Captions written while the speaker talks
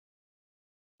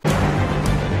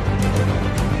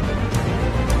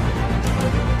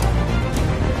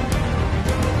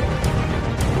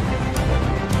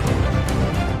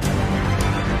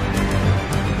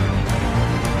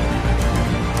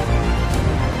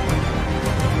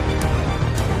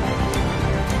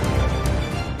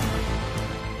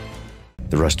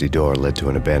The rusty door led to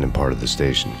an abandoned part of the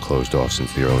station, closed off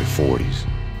since the early 40s.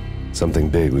 Something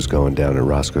big was going down in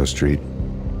Roscoe Street.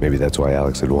 Maybe that's why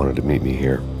Alex had wanted to meet me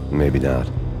here. Maybe not.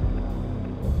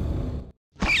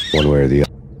 One way or the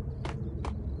other.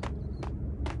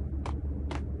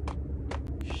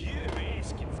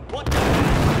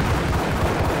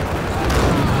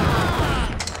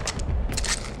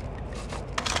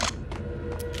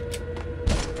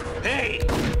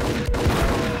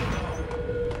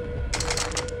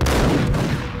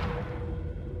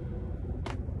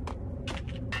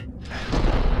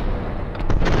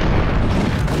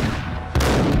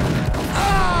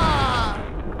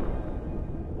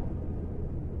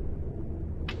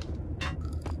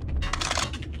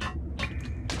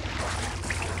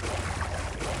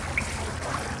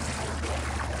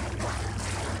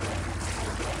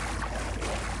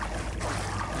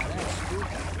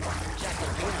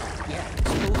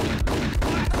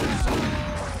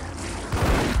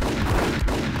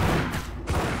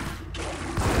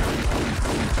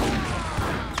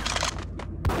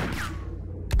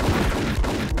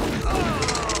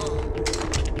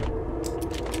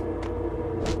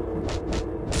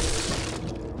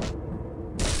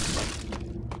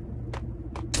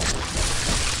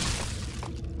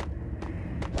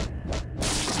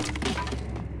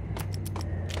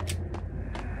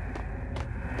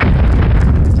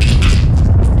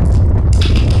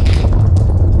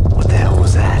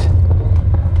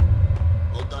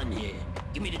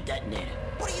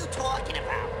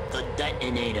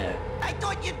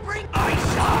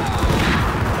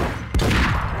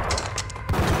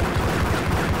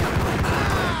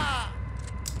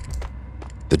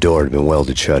 The door had been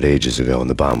welded shut ages ago and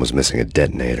the bomb was missing a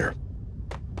detonator.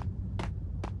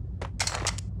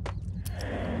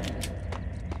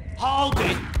 Hold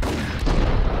it!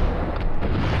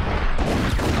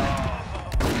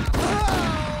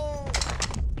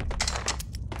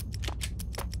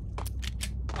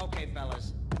 Okay,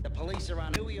 fellas. The police are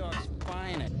on New York's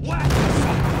finest. What?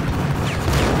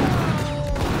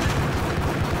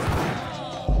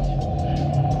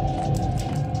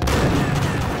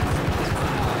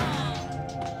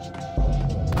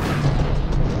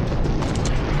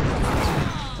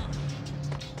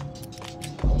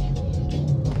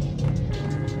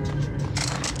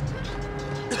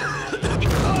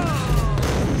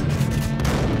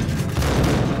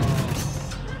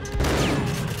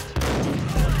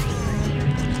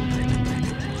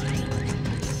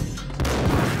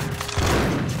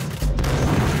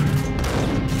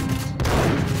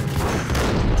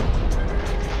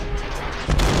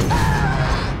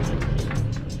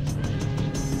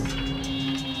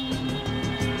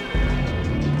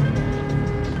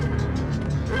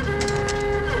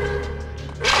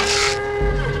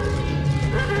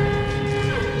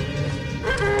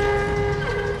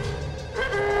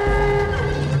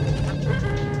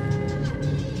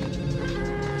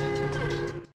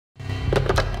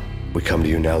 We come to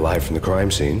you now live from the crime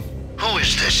scene. Who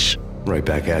is this? Right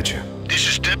back at you. This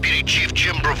is Deputy Chief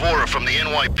Jim Bravura from the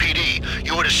NYPD.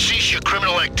 You are to cease your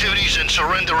criminal activities and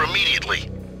surrender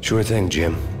immediately. Sure thing,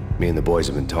 Jim. Me and the boys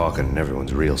have been talking and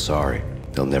everyone's real sorry.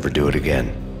 They'll never do it again.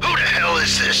 Who the hell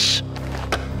is this?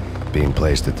 Being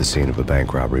placed at the scene of a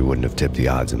bank robbery wouldn't have tipped the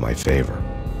odds in my favor.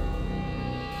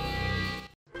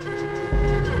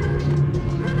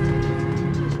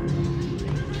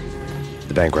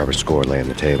 The bank robber's score lay on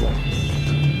the table.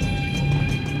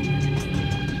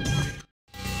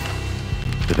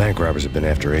 The bank robbers have been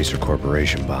after Acer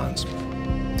Corporation bonds.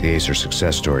 The Acer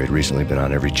success story had recently been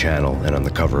on every channel and on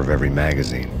the cover of every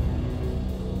magazine.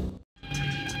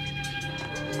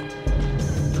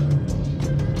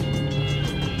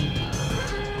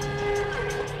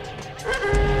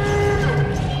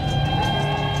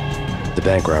 The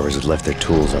bank robbers had left their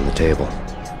tools on the table.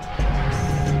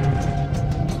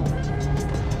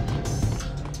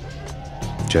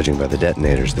 Judging by the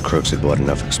detonators, the crooks had bought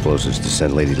enough explosives to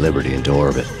send Lady Liberty into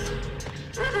orbit.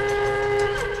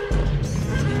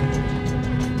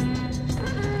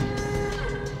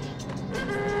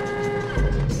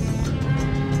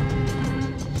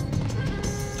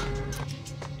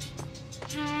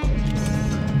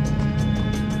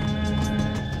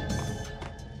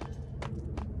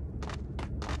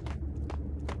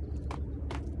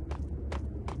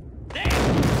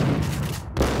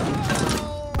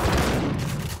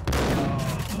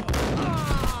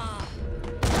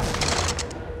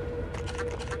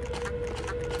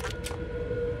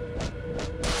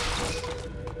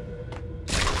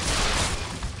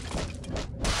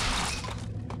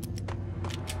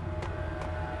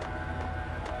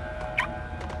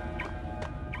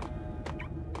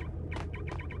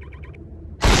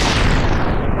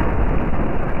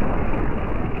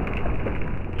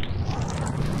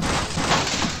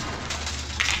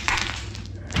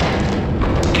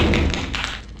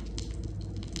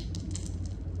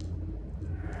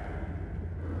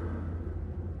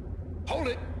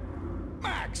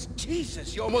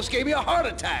 Jesus, you almost gave me a heart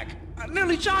attack. I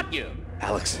nearly shot you.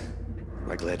 Alex,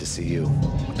 am I glad to see you.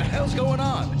 What the hell's going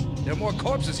on? There are more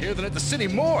corpses here than at the city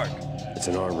morgue. It's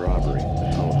an armed robbery.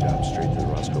 The tunnel job straight to the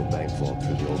Roscoe Bank vault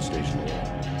through the old station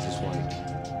wall. Is this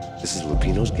why? This is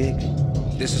Lupino's gig?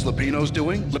 This is Lupino's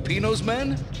doing? Lupino's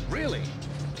men? Really?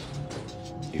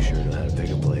 You sure know how to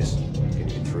pick a place? Can you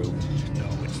get through? No,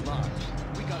 it's locked.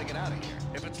 We gotta get out of here.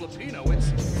 If it's Lupino,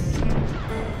 it's...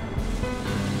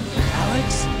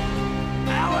 Alex?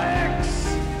 Alex!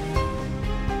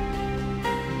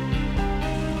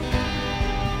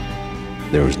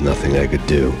 There was nothing I could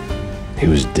do. He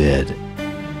was dead.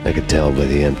 I could tell by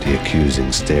the empty,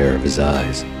 accusing stare of his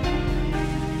eyes.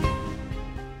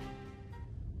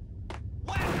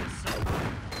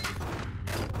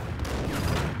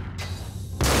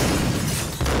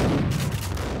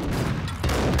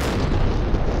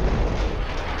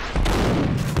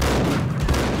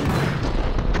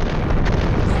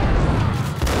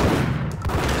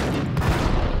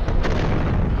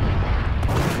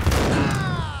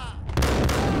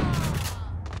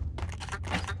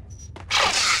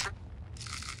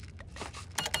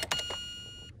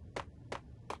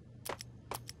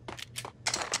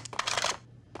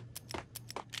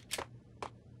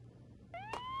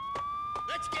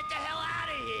 Let's get the hell out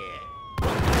of here!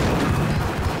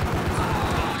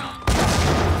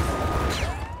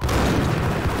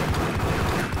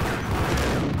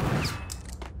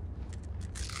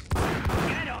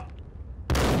 Get him!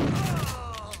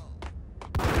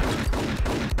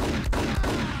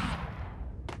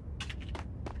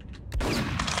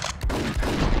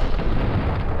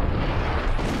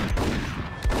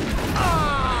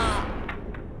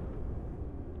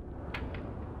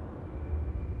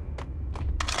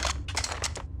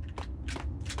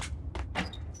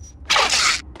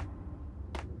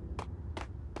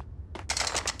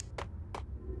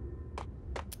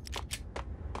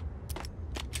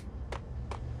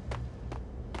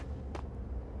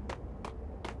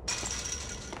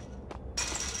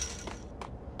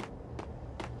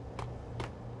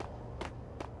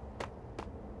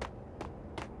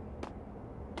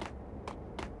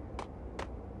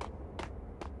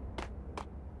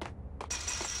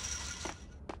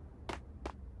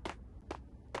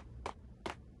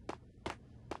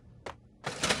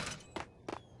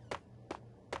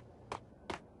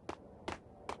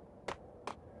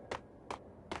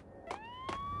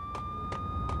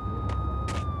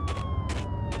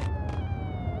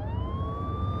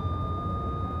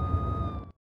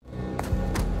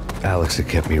 Alex had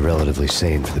kept me relatively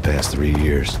sane for the past 3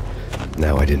 years.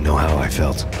 Now I didn't know how I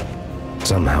felt.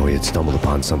 Somehow he had stumbled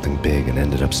upon something big and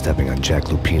ended up stepping on Jack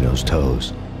Lupino's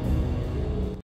toes.